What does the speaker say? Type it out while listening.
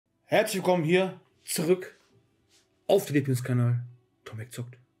Herzlich willkommen hier zurück auf dem Lieblingskanal Tomekk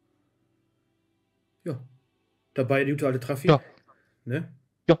zockt. Ja, dabei die gute alte Traffy. Ja. Ne?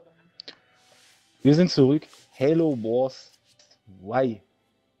 Ja. Wir sind zurück. Halo Wars 2.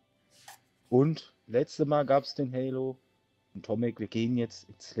 Und letzte Mal gab es den Halo. Und Tomekk, wir gehen jetzt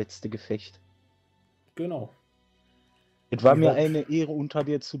ins letzte Gefecht. Genau. Es war Die mir Haupt- eine Ehre, unter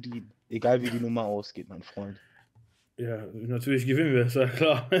dir zu dienen. Egal wie die Nummer ausgeht, mein Freund. Ja, natürlich gewinnen wir, ist ja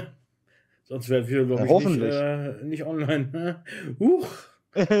klar. Sonst wären wir, glaube Ja, ich, hoffentlich. nicht online. Huch!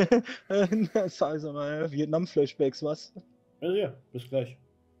 Das heißt aber Vietnam-Flashbacks, was? Also ja, bis gleich.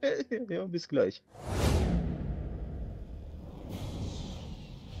 Ja, bis gleich.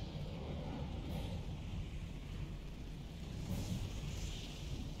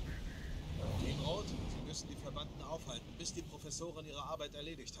 Team Rot, Sie müssen die Verbannten aufhalten, bis die Professorin ihre Arbeit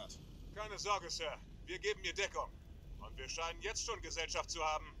erledigt hat. Keine Sorge, Sir. Wir geben ihr Deckung. Und wir scheinen jetzt schon Gesellschaft zu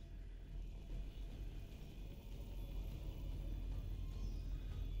haben.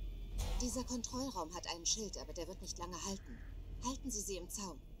 Dieser Kontrollraum hat einen Schild, aber der wird nicht lange halten. Halten Sie sie im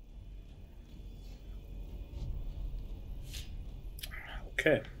Zaum.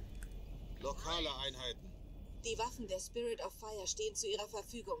 Okay. Lokale Einheiten. Die Waffen der Spirit of Fire stehen zu Ihrer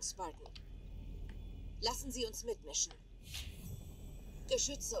Verfügung, Spartan. Lassen Sie uns mitmischen.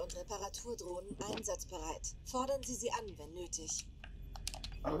 Geschütze und Reparaturdrohnen einsatzbereit. Fordern Sie sie an, wenn nötig.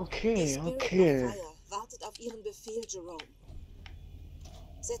 Die Okay, Spirit okay. of Fire wartet auf Ihren Befehl, Jerome.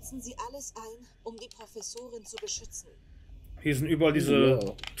 Setzen Sie alles ein, um die Professorin zu beschützen. Hier sind überall diese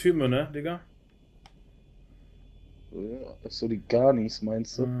Ja. Türme, ne, Digga? Ja, das ist so die Garnis,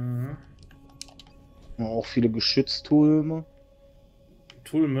 meinst du? Mhm. Ja, auch viele Geschütztürme.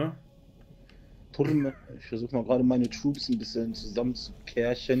 Tulme. Turme. Ich versuche mal gerade meine Troops ein bisschen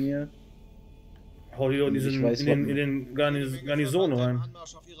zusammenzukärchen hier. Hau die doch in, Ich weiß, in den Garnison rein.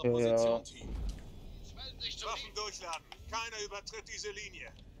 Anmarsch auf Ihre Ja. Position, Team. Waffen durchladen. Keiner übertritt diese Linie.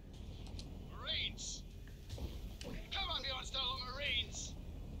 Marines! Kümmern wir uns darum, Marines!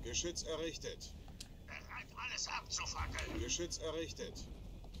 Geschütz errichtet. Bereit, alles abzufackeln! Geschütz errichtet.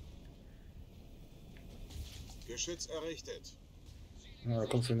 Geschütz errichtet. Ja, da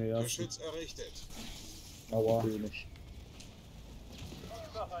kommst du näher. Geschütz errichtet. Aua. Natürlich.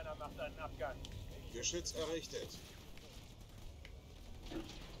 Noch einer macht einen Abgang. Geschütz errichtet.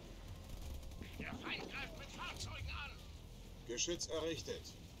 Der Feind greift mit Fahrzeugen an! Geschütz errichtet.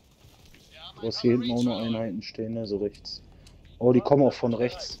 Wir haben Du hast hier hinten auch noch Marines Einheiten stehen, ne, so rechts. Oh, die kommen auch von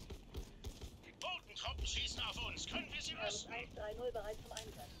rechts. Die Bodentruppen schießen auf uns. Können wir sie rüsten? 130 bereit zum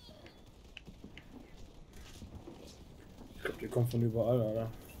Einsatz. Ich glaube, die kommen von überall,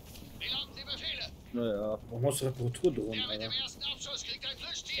 Alter. Wie lauten die Befehle? Naja. Warum hast du Reparaturdrohnen, Der mit Alter? dem ersten Abschuss kriegt ein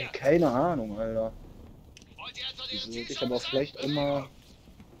Plüschtier. Keine Ahnung, Alter. Wollt ihr etwa Die den sollte ich Zielscheibe aber sein? vielleicht Bewegung! immer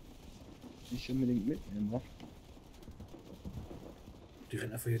nicht unbedingt mitnehmen, ne? Die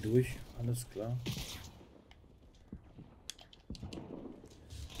rennen einfach hier durch, alles klar.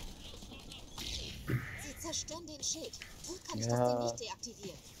 Sie zerstören den Schild. Gut kann ich Ja. das Ding nicht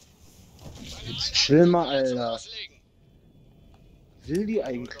deaktivieren. Jetzt chill mal, Alter. Will die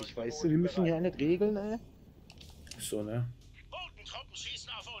eigentlich, weißt du? Wir müssen hier nicht regeln, ey. Ist so, ne? Bodentruppen schießen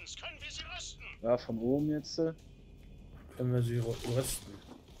auf uns. Können wir sie rüsten? Ja, von oben jetzt. Können wir sie rösten.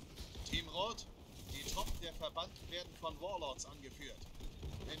 Team Rot, die Truppen der Verbannten werden von Warlords angeführt.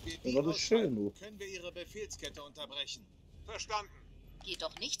 Wenn wir die Ja, das ist schön, ausschalten, du. können wir ihre Befehlskette unterbrechen. Verstanden. Geht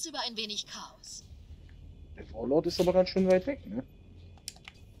doch nichts über ein wenig Chaos. Der Warlord ist aber ganz schön weit weg, ne?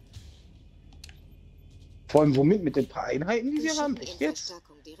 Vor allem womit? Mit den paar Einheiten, die Wir wir haben? schicken Echt in jetzt?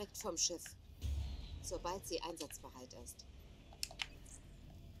 Verstärkung direkt vom Schiff. Sobald sie einsatzbereit ist.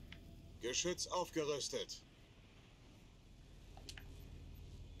 Geschütz aufgerüstet.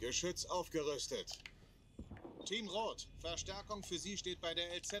 Geschütz aufgerüstet. Team Rot, Verstärkung für Sie steht bei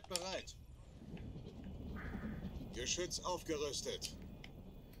der LZ bereit. Geschütz aufgerüstet.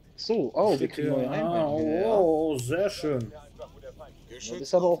 So, oh, wir kriegen neue Einheiten. wieder, ja. Oh, sehr schön. Geschütz Das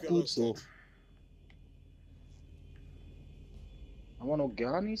ist aber auch gut so. aufgerüstet. Haben wir noch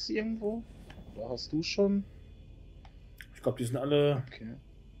gar nichts irgendwo? Da hast du schon. Ich glaube, die sind alle, Okay.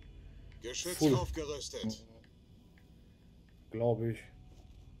 Geschütz Full. aufgerüstet. glaube ich.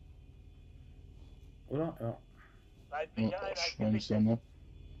 Oder? Ja. Ja, Schwänze, ne?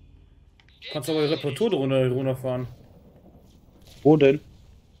 Kannst aber die Reparaturdrohne runterfahren. Wo denn?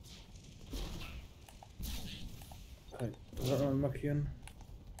 Okay. Markieren.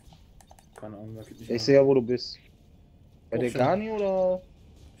 Keine Ahnung, markiert nicht. Ich sehe ja, wo du bist. Bei Oh, der schon. Garni oder?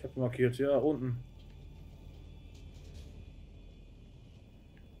 Ich habe markiert, ja, unten.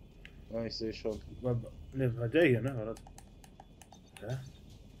 Ja, ich sehe schon. Bei der hier, ne? War das? Hä?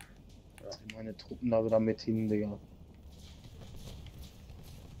 Meine Truppen da wieder mit hin, Digga.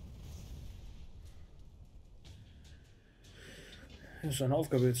 Das ist eine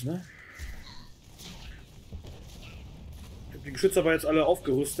Aufgabe jetzt, ne? Ich hab die Geschütze aber jetzt alle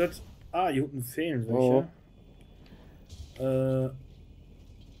aufgerüstet. Ah, hier unten fehlen welche.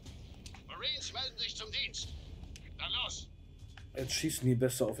 Marines melden sich zum Dienst. Dann los. Jetzt schießen die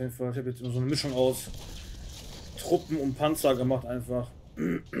besser auf jeden Fall. Ich habe jetzt so eine Mischung aus Truppen und Panzer gemacht einfach.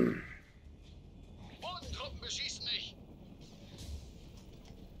 Bodentruppen beschießen nicht.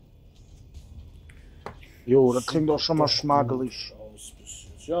 Jo, das klingt doch schon mal schmackelig. Aus bis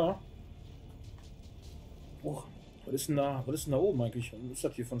jetzt. Ja. Oh, was ist denn da oben eigentlich? Was ist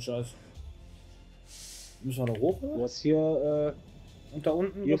das hier von Scheiß? Müssen wir da hoch? Du hast hier, Und da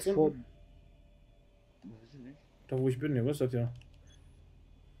unten? hier ganz vor... unten? Da wo ich bin, ja, was ist das ja?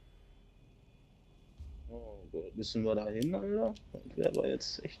 Oh Gott, müssen wir da hin, Alter? Das wäre aber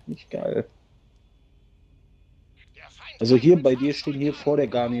jetzt echt nicht geil. Der Feind Also hier bei dir stehen hier vor der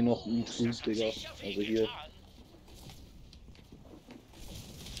Garni noch ein Trupp, Digga. Also hier.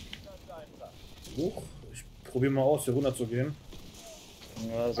 Hoch? Ich probiere mal aus, hier runter zu gehen.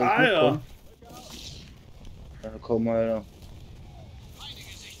 Ja, soll ich Ah, ja. mitkommen? Ja, komm, Alter. Feinde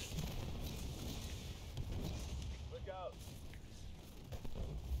gesichtet.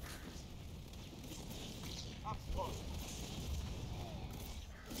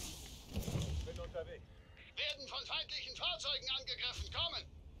 Werden von feindlichen Fahrzeugen angegriffen.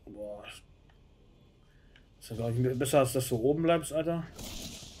 Kommen. Boah. Ist ja, glaube ich, besser, als dass du oben bleibst, Alter.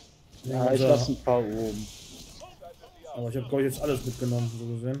 Ja, ich lasse ein paar oben. Aber ich habe, glaube ich, jetzt alles mitgenommen, so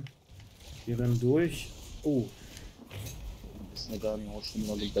gesehen. Wir rennen durch. Oh, Das ist eine Garni auch schon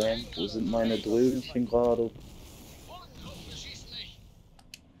mal gebammt. Wo sind meine Dröhnchen gerade? Bodentruppen beschießen nicht.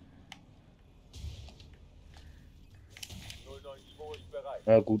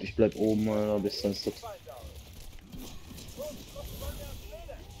 Ja gut, ich bleib oben, Alter, bis dann ist das...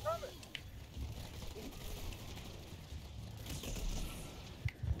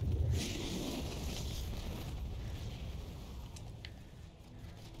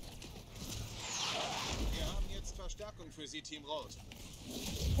 Wir haben jetzt Verstärkung für Sie, Team Rot.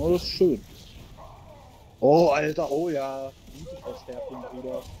 Oh, das ist schön. Oh, Alter, oh ja. Gute Verstärkung,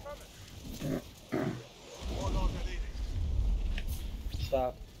 Bruder. Vorlaut erledigt.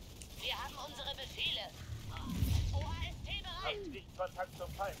 Stark. Wir haben unsere Befehle. OAST bereit.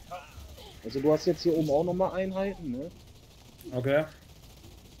 Also du hast jetzt hier oben auch nochmal Einheiten, ne? okay.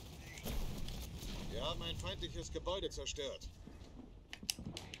 Wir haben ein feindliches Gebäude zerstört.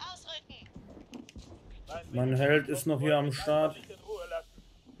 Ausrücken. Mein Held ist noch hier am Start.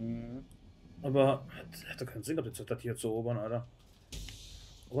 Mhm. Aber hätte keinen Sinn gehabt, jetzt das hier zu erobern, Alter.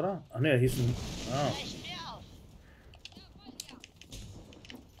 Oder? Ach ne, hieß ein. Ah, Reicht mir auf.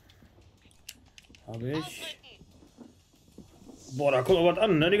 habe ich. Ausrücken. Boah, da kommt aber was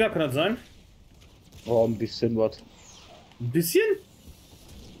an, ne, Digga? Kann das sein? Oh, ein bisschen was. Ein bisschen?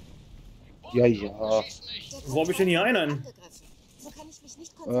 Ja, ja. Beschießen nicht. Wo hab ich denn hier einen? So kann ich mich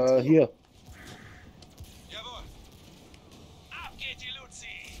nicht konzentrieren. Hier. Jawohl. Ab geht die Luzi.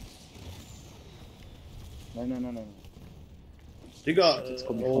 Nein, nein, nein, nein. Digga, Jetzt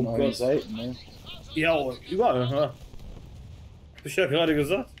kommt die oh von allen Gott. Seiten, ne? Ja, überall, ja. Hab ich ja gerade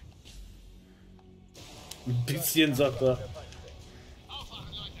gesagt. Ein bisschen, sagt er.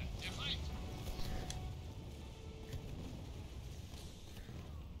 Aufwachen, Leute. Der Feind.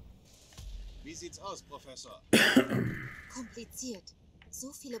 Wie sieht's aus, Professor? Kompliziert.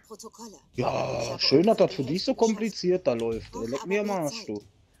 So viele Protokolle. Ja, schön, dass das für dich so kompliziert da läuft. Leck mir am Arsch, du.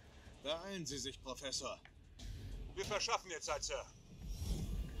 Beeilen Sie sich, Professor. Wir verschaffen jetzt Zeit, Sir.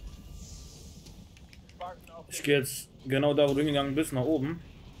 Ich gehe jetzt genau da, wo du hingegangen bist, nach oben.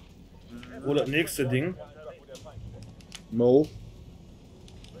 Wo das nächste Ding. No.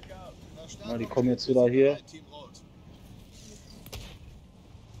 Na, die kommen jetzt wieder hier. Team Rot.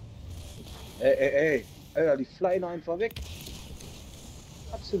 Ey. Alter, die fliegen einfach weg.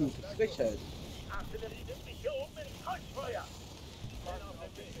 Absolute Frechheit.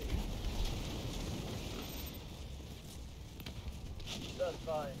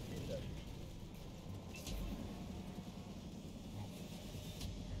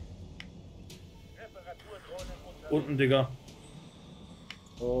 Unten, Digga.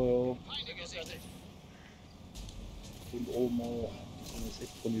 Oh, Feinde gesichtet. und oben auch. Das ist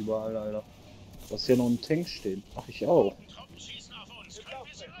echt von überall, Alter. Du hast hier noch einen Tank stehen. Ach, ich auch. Truppen schießen auf uns. Können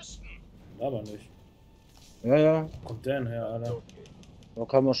wir sie rüsten? Aber nicht. Ja. Wo kommt der denn her, Alter? Da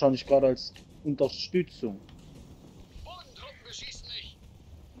kam wahrscheinlich gerade als Unterstützung. Bodentruppen beschießen nicht.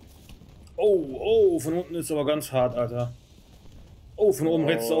 Oh, von unten ist aber ganz hart, Alter. Oh, von oben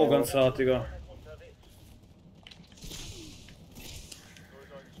redest du auch ganz hart, Digga.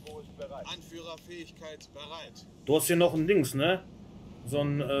 Anführerfähigkeit bereit. Du hast hier noch ein Dings, ne? So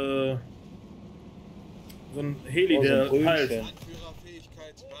ein Heli, Oh, so ein der Brötchen. halt.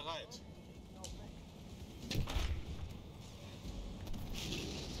 Anführerfähigkeit bereit.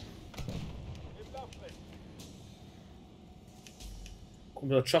 Guck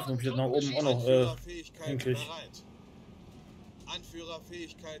mal, das schaffen wir nach oben auch noch Anführerfähigkeit hinkrieg. bereit.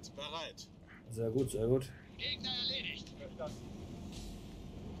 Anführerfähigkeit bereit. Sehr gut, sehr gut. Gegner erledigt.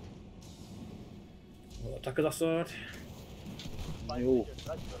 So, Attacke sagst du was? Jo.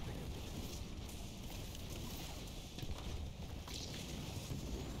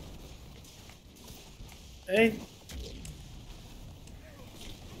 Ey!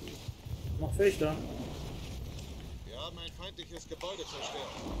 Noch fähig da. Wir haben ein feindliches Gebäude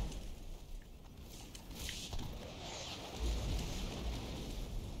zerstört.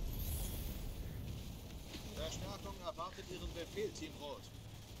 Verstärkung erwartet Ihren Befehl, Team Rot.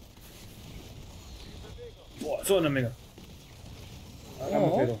 Boah, so eine Menge.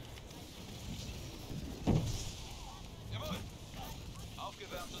 Jawohl.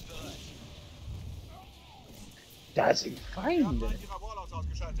 Aufgewärmt und bereit. Da sind Wir haben Feinde. einen ihrer Warlords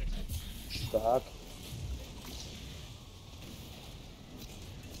ausgeschaltet. Stark.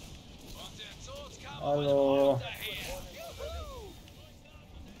 Und der Tod kam Hallo. daher.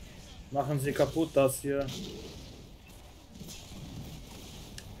 Machen sie kaputt das hier.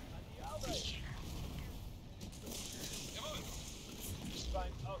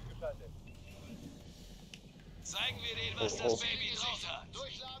 Zeigen wir denen, was das Baby drauf hat.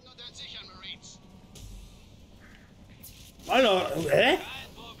 Durchladen und entsichern, Marines. Alter, hä?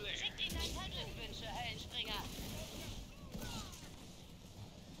 Kein Problem. Schickt Ihnen ein paar Glückwünsche, Höllenspringer.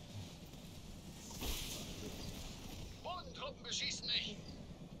 Bodentruppen beschießen mich.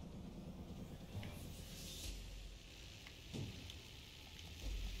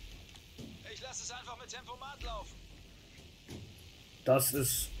 Ich lasse es einfach mit Tempomat laufen. Das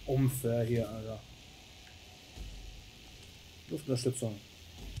ist unfair hier, Alter. Luftunterstützung.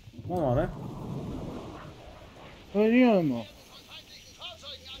 Machen wir, ne? Ja, hier immer. Von feindlichen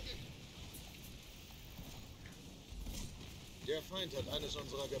Fahrzeugen angegriffen. Der Feind hat eines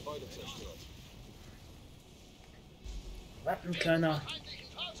unserer Gebäude zerstört. Was ein kleiner.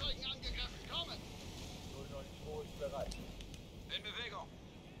 Feindlichen Fahrzeugen angegriffen. Kommen. In Bewegung.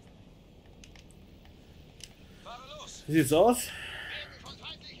 Fahre los. Wie sieht's aus? Werden von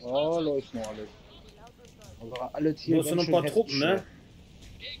feindlichen Oh, läuft noch alles. Aber alles hier. Du hast ja noch ein paar Truppen, ne?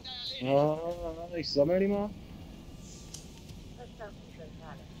 Gegner erledigt. Ja, ich sammle die mal.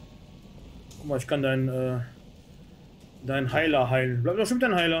 Guck mal, ich kann deinen Heiler heilen. Bleib doch schon mit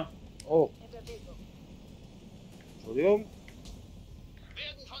deinem Heiler. Oh. Entschuldigung.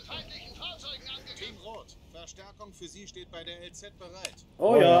 Werden von feindlichen Fahrzeugen angegriffen. Team Rot, Verstärkung für Sie steht bei der LZ bereit.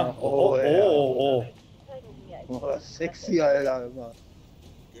 Oh ja. Oh, oh, ja. oh, oh. Oh, sexy, Alter, immer.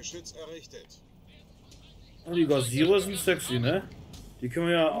 Geschütz errichtet. Oh, die Gasiere sind sexy, ne? Die können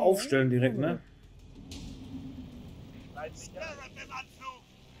wir ja aufstellen direkt, ne? Spirit im Anflug.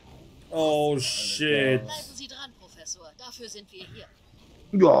 Oh, shit. Bleiben Sie dran, Professor. Dafür sind wir hier.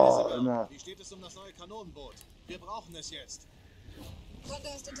 Ja, immer. Wie steht es um das neue Kanonenboot? Wir brauchen es jetzt. Konto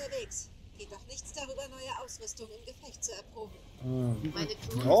ist unterwegs. Geht doch nichts darüber, neue Ausrüstung im Gefecht zu erproben. Hm. Meine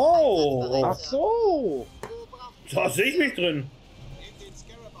Crew ist Oh. einsatzbereit, Ach Sir. so. Wo brauchen Da sehe ich mich drin. Nehmt den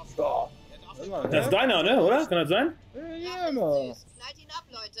Scarab auf. Ja. Er darf Immer, Das ist deiner, ne? Oder? Kann das sein? Ja, immer. Süß. Knallt ihn ab,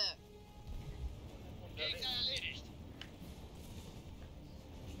 Leute. Gegner erledigt.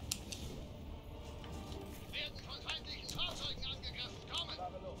 Werden von feindlichen Fahrzeugen angegriffen. Kommen.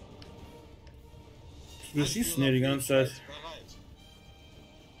 Wir schießen hier die ganze Zeit. Bereit.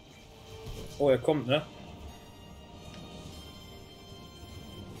 Oh, er kommt, ne?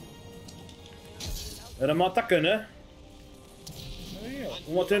 Ja, dann mal Attacke, ne?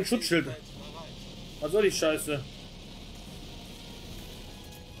 Wo macht der ein Schutzschild? Was soll die Scheiße?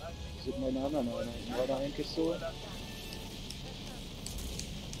 Sieht meine anderen einer. War da eigentlich so?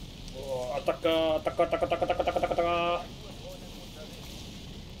 Oh, Attacke, Attacke, Attacke, Attacke, Attacke, Attacke, Attacke.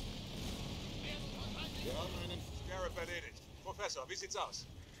 Wir haben einen. Scarab erledigt. Professor, wie sieht's aus?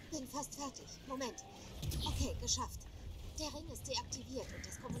 Bin fast fertig. Moment. Okay, geschafft. Der Ring ist deaktiviert und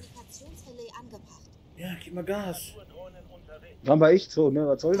das Kommunikationsrelais angebracht. Ja, gib mal Gas. Waren wir echt so, ne?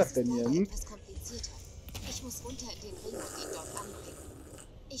 Was soll das ist denn hier? leider Hm? etwas komplizierter. Ich muss runter in den Ring und ihn dort anbringen.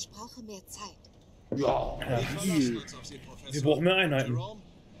 Ich brauche mehr Zeit. Ja, Ja, Wir verlassen uns auf Sie, Professor. wir brauchen mehr Einheiten. Jerome,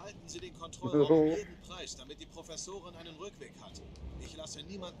 halten Sie den Kontrollraum um jeden Preis, damit die Professorin einen Rückweg hat. Ich lasse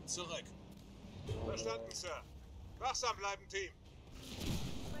niemanden zurück. Verstanden, Sir. Wachsam bleiben, Team.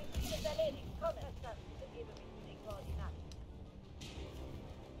 Mein Ziel ist erledigt. Komm, Esther. Begebe mich zu den Koordinaten.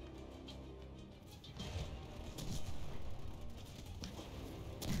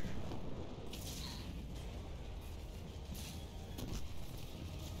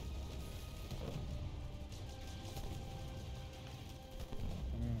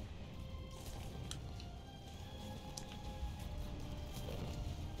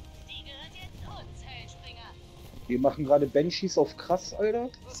 Die gehört jetzt uns, Hellspringer. Wir machen gerade Banshees auf krass, Alter.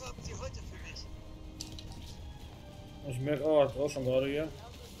 Was haben Sie heute für mich? Ich merke auch schon gerade hier.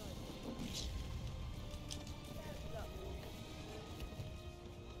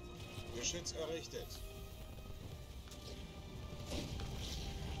 Geschütz errichtet.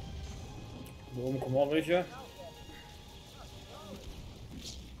 Da oben kommen auch welche.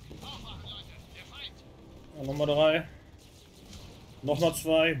 Aufwachen, Leute. Der Feind. Ja, nochmal 3. Nochmal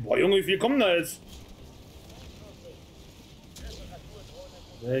 2. Boah, Junge, wie viel kommen da jetzt?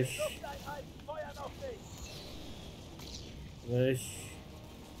 6. 6.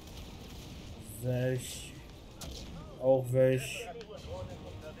 6. Auch weg.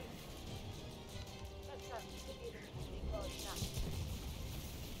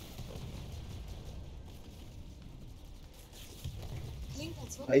 Klingt,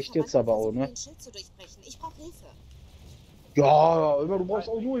 als würden Reicht die jetzt aber auch, Verwandten ne? versuchen, den Schild zu durchbrechen. Ich brauche Hilfe. Ja, immer, du brauchst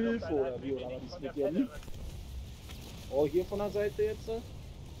auch nur Hilfe, oder wie? Oder was ist mit dir? Hm? Oh, hier von der Seite jetzt?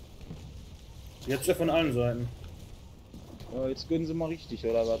 Jetzt ja von allen Seiten. Ja, jetzt gönnen sie mal richtig,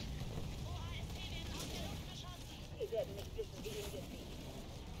 oder was? Sie werden nicht wissen, wie ihnen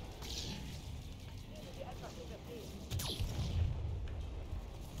geschieht. Werden Sie einfach nicht verstehen.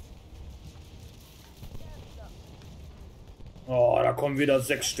 Oh, da kommen wieder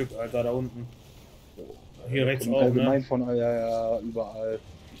 6 Stück, Alter, da unten. Hier rechts Kommt auch, allgemein ne? von, ja, überall.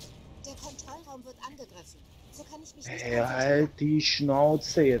 Der Kontrollraum wird angegriffen. So kann ich mich nicht Ey, halt die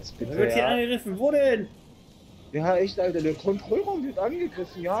Schnauze jetzt Wer bitte, wird hier ja. angegriffen? Wo denn? Ja, echt, Alter, der Kontrollraum wird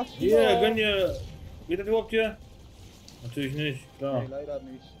angegriffen, ja. Hier, gönn dir. Geht das überhaupt hier? Natürlich nicht, klar. Nee, leider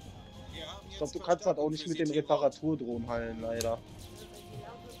nicht. Wir haben Ich glaube, jetzt du kannst halt auch Verstärkung nicht für mit Sie, dem Team Rot. Reparaturdrohnen heilen, leider.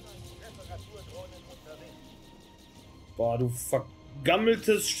 Boah, du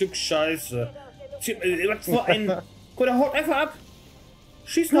vergammeltes Stück Scheiße. Was für ein. Guck, der haut einfach ab.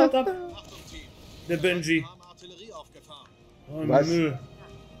 Schießen haut ab. Achtung, Team. Der Benji. Wir haben Artillerie aufgefahren. Oh, Was? Müll.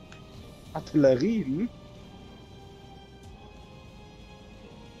 Artillerie, hm?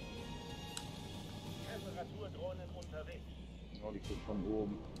 Oh, die kommt von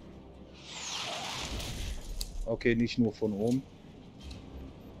oben. Okay, nicht nur von oben.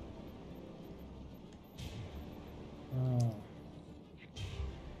 Ah.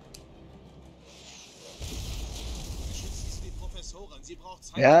 Schützen Sie die Professorin. Sie braucht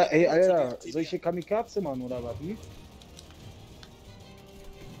Zeit. Ja, um die ey, Kugel zu Alter, deaktivieren. solche Kamikaze machen oder was? Hm?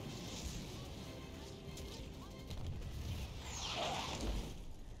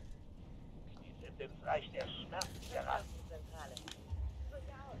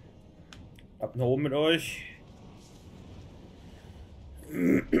 Ab nach oben mit euch.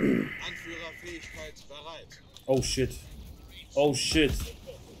 Anführerfähigkeit bereit. Oh shit. Oh shit.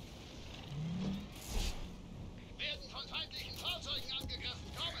 Werden von feindlichen Fahrzeugen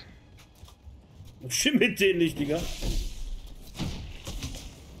angegriffen. Kommen. Schimmelt den nicht, Digga.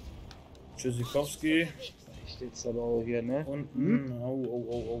 Tschüssikowski. Ich jetzt aber auch hier, ne? Unten. Oh, oh,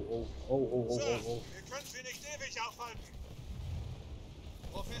 oh, oh, oh. Oh, oh, oh, Sir, oh, oh. wir können Sie nicht ewig aufhalten.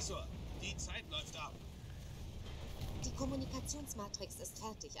 Professor, die Zeit läuft ab. Die Kommunikationsmatrix ist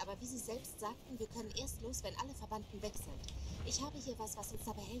fertig, aber wie Sie selbst sagten, wir können erst los, wenn alle Verbanden weg sind. Ich habe hier was uns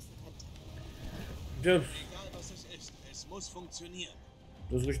dabei helfen könnte. Ja, Egal was es ist, es muss funktionieren.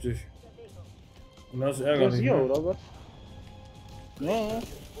 das ist richtig. Und das ist Das ärgerlich. hier, Ne? oder was? Ja.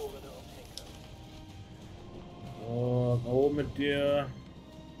 So, nach oben mit dir.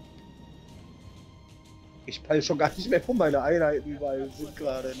 Ich peil schon gar nicht mehr, wo meine Einheiten überall sind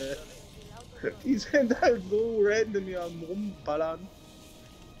gerade, ne? Die sind halt so random hier am Rumballern.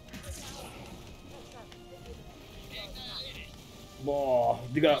 Boah,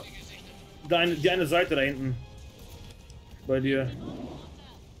 Digga. Die eine Seite da hinten. Bei dir.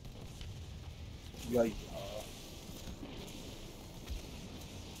 Ja, ja.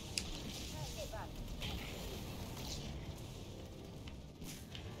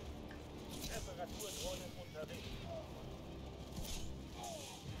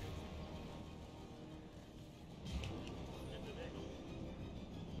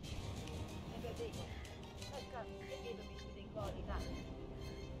 Begebe mich zu den Koordinaten.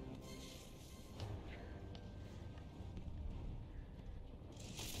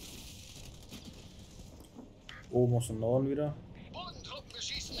 Oben aus dem Norden wieder. Boden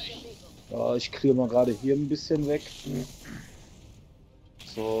Ja, ich kriege mal gerade hier ein bisschen weg.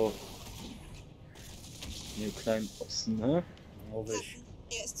 So. Hier kleinen Osten, ne? Captain,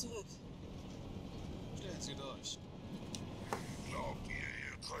 er ist zurück. Stellen Sie durch. Glaubt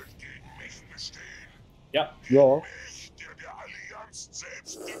ihr könnt gegen mich bestehen? Ja. Ja. Mich, der der Allianz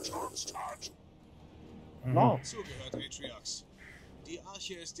selbst getanzt hat? Na. Zugehört, Atriox. Die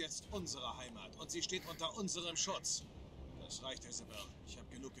Arche ist jetzt unsere Heimat und sie steht unter unserem Schutz. Das reicht, Isabel. Ich habe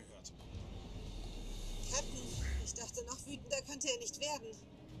genug gehört. Captain, ich dachte, noch wütender könnte er nicht werden.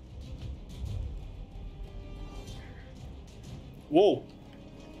 Wow.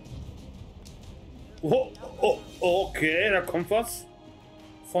 Oh, okay, da kommt was.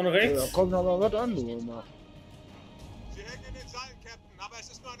 Von Da rechts. kommt aber was anderes noch. Sie hängen in den Seilen, Captain, aber es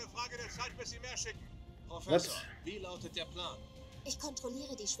ist nur eine Frage der Zeit, bis Sie mehr schicken. Professor, wie lautet der Plan? Ich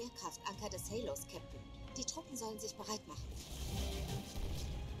kontrolliere die Schwerkraftanker des Halos, Captain. Die Truppen sollen sich bereit machen.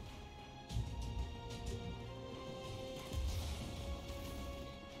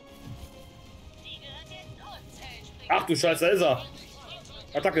 Die gehört jetzt uns, Hellspringer. Ach du Scheiße, da ist er.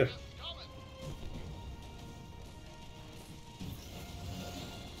 Attacke.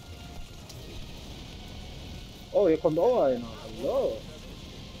 Oh, hier kommt auch einer. Hallo.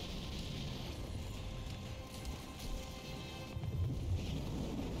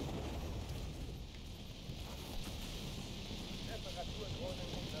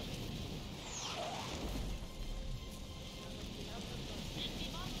 Die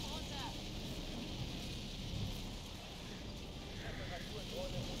Bomben runter.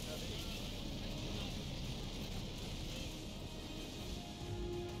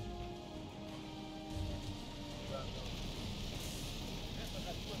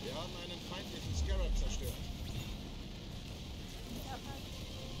 Wir haben einen feindlichen Scarab zerstört.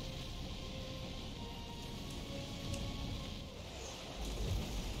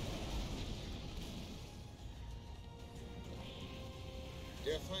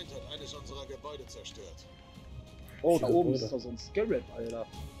 Der Feind hat eines unserer Gebäude zerstört. Oh, da oben ist doch so ein Scarab, Alter.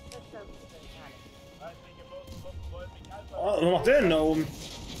 Oh, was macht der denn da oben?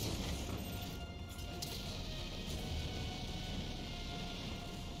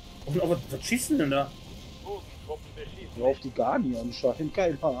 Und was schießen denn da? Ja, auf die Garni anscheinend.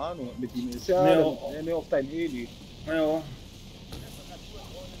 Keine Ahnung, was mit ihm ist. Ja, Nee, nee, auf dein Heli. Ja.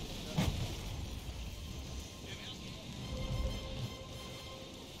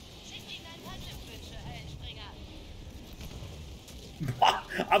 Schickt ihnen ein paar Glückwünsche, Hellspringer.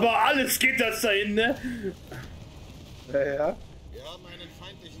 Aber alles geht das dahin, ne? Ja, ja. Wir haben einen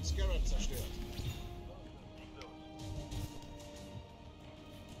feindlichen Scarab zerstört.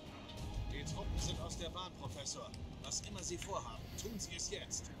 Die Truppen sind aus der Bahn, Professor. Was immer Sie vorhaben, tun Sie es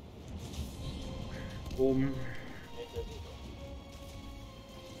jetzt. Oben.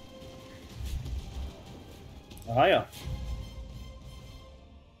 Ah ja.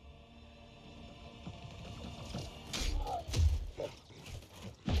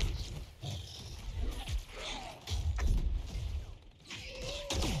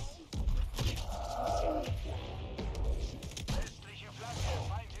 Westliche Flanke,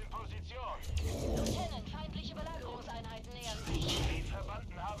 Feind in Position. Lieutenant, feindliche Belagerungseinheiten nähern sich. Die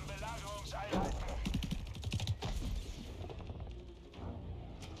Verbanden haben Belagerungseinheiten.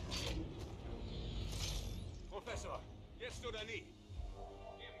 Professor, jetzt oder nie?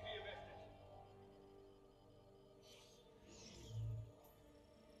 Geben wir Ihr Bestes.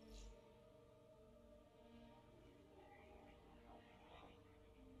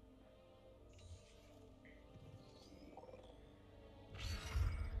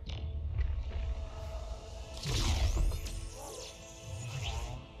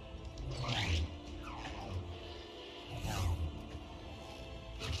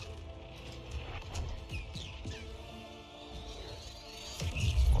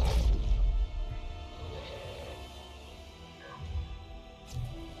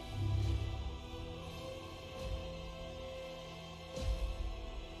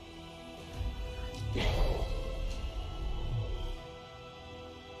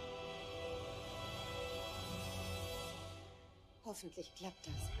 Hoffentlich klappt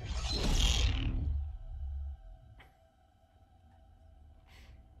das.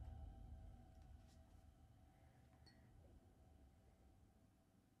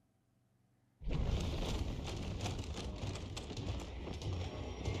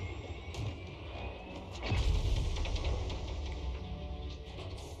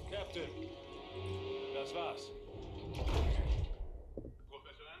 Captain, das war's.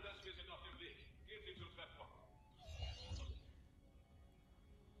 Professor Anders, wir sind auf dem Weg. Gehen Sie zum Treffpunkt.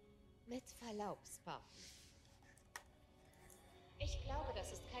 Mit Verlaub, Spartan. Ich glaube,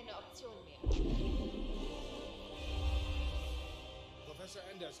 das ist keine Option mehr. Professor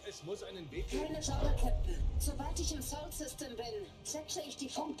Anders, es muss einen Weg geben. Keine Sorge, Captain. Sobald ich im Soul System bin, setze ich die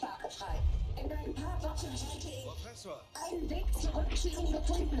Funkbare frei. In ein paar Wochen sollte ich Professor! einen Weg zurück zu ihm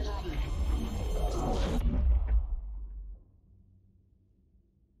gefunden haben.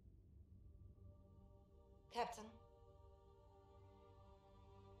 Captain?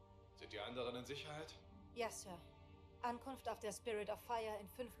 Sind die anderen in Sicherheit? Ja, Sir. Ankunft auf der Spirit of Fire in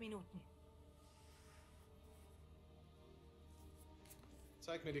 5 Minuten.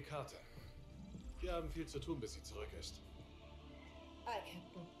 Zeig mir die Karte. Wir haben viel zu tun, bis sie zurück ist. Aye,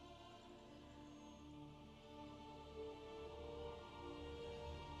 Captain.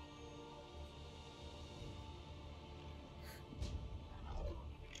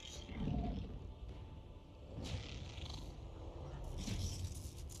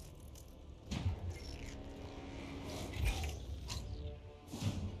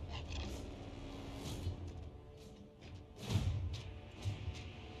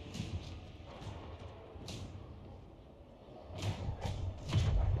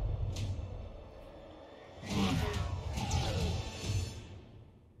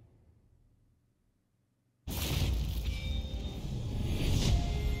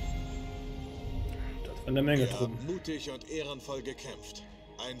 Eine Menge Wir drum. haben mutig und ehrenvoll gekämpft.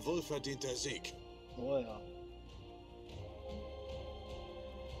 Ein wohlverdienter Sieg. Oh ja.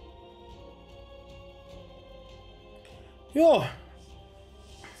 Ja,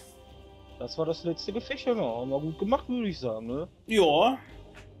 Das war das letzte Gefecht, ja. Haben wir gut gemacht, würde ich sagen, ne? ja.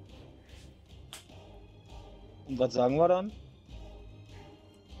 Und was sagen wir dann?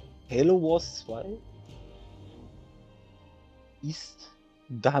 Halo Wars 2 ist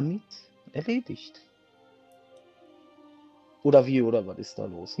damit erledigt. Oder wie, oder was ist da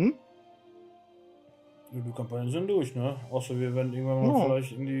los, hm? Die Kampagnen sind durch, ne? Außer wir werden irgendwann mal Ja.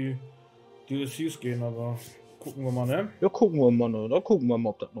 vielleicht in die DLCs gehen, aber gucken wir mal, ne? Ja, gucken wir mal, ne? Da gucken wir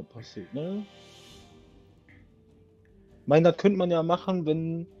mal, ob das noch passiert, ne? Ich meine, das könnte man ja machen,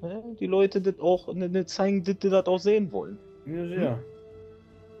 wenn die Leute das auch ne, zeigen, dass die das auch sehen wollen. Ja, sehr.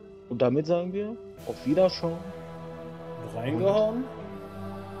 Und damit sagen wir, auf Wiederschauen. Reingehauen.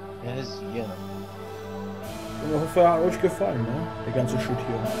 Ja, sehr. Und ich hoffe, hat euch gefallen, ne? Der ganze Shit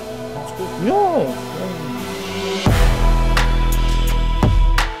hier. Macht's gut. Ja.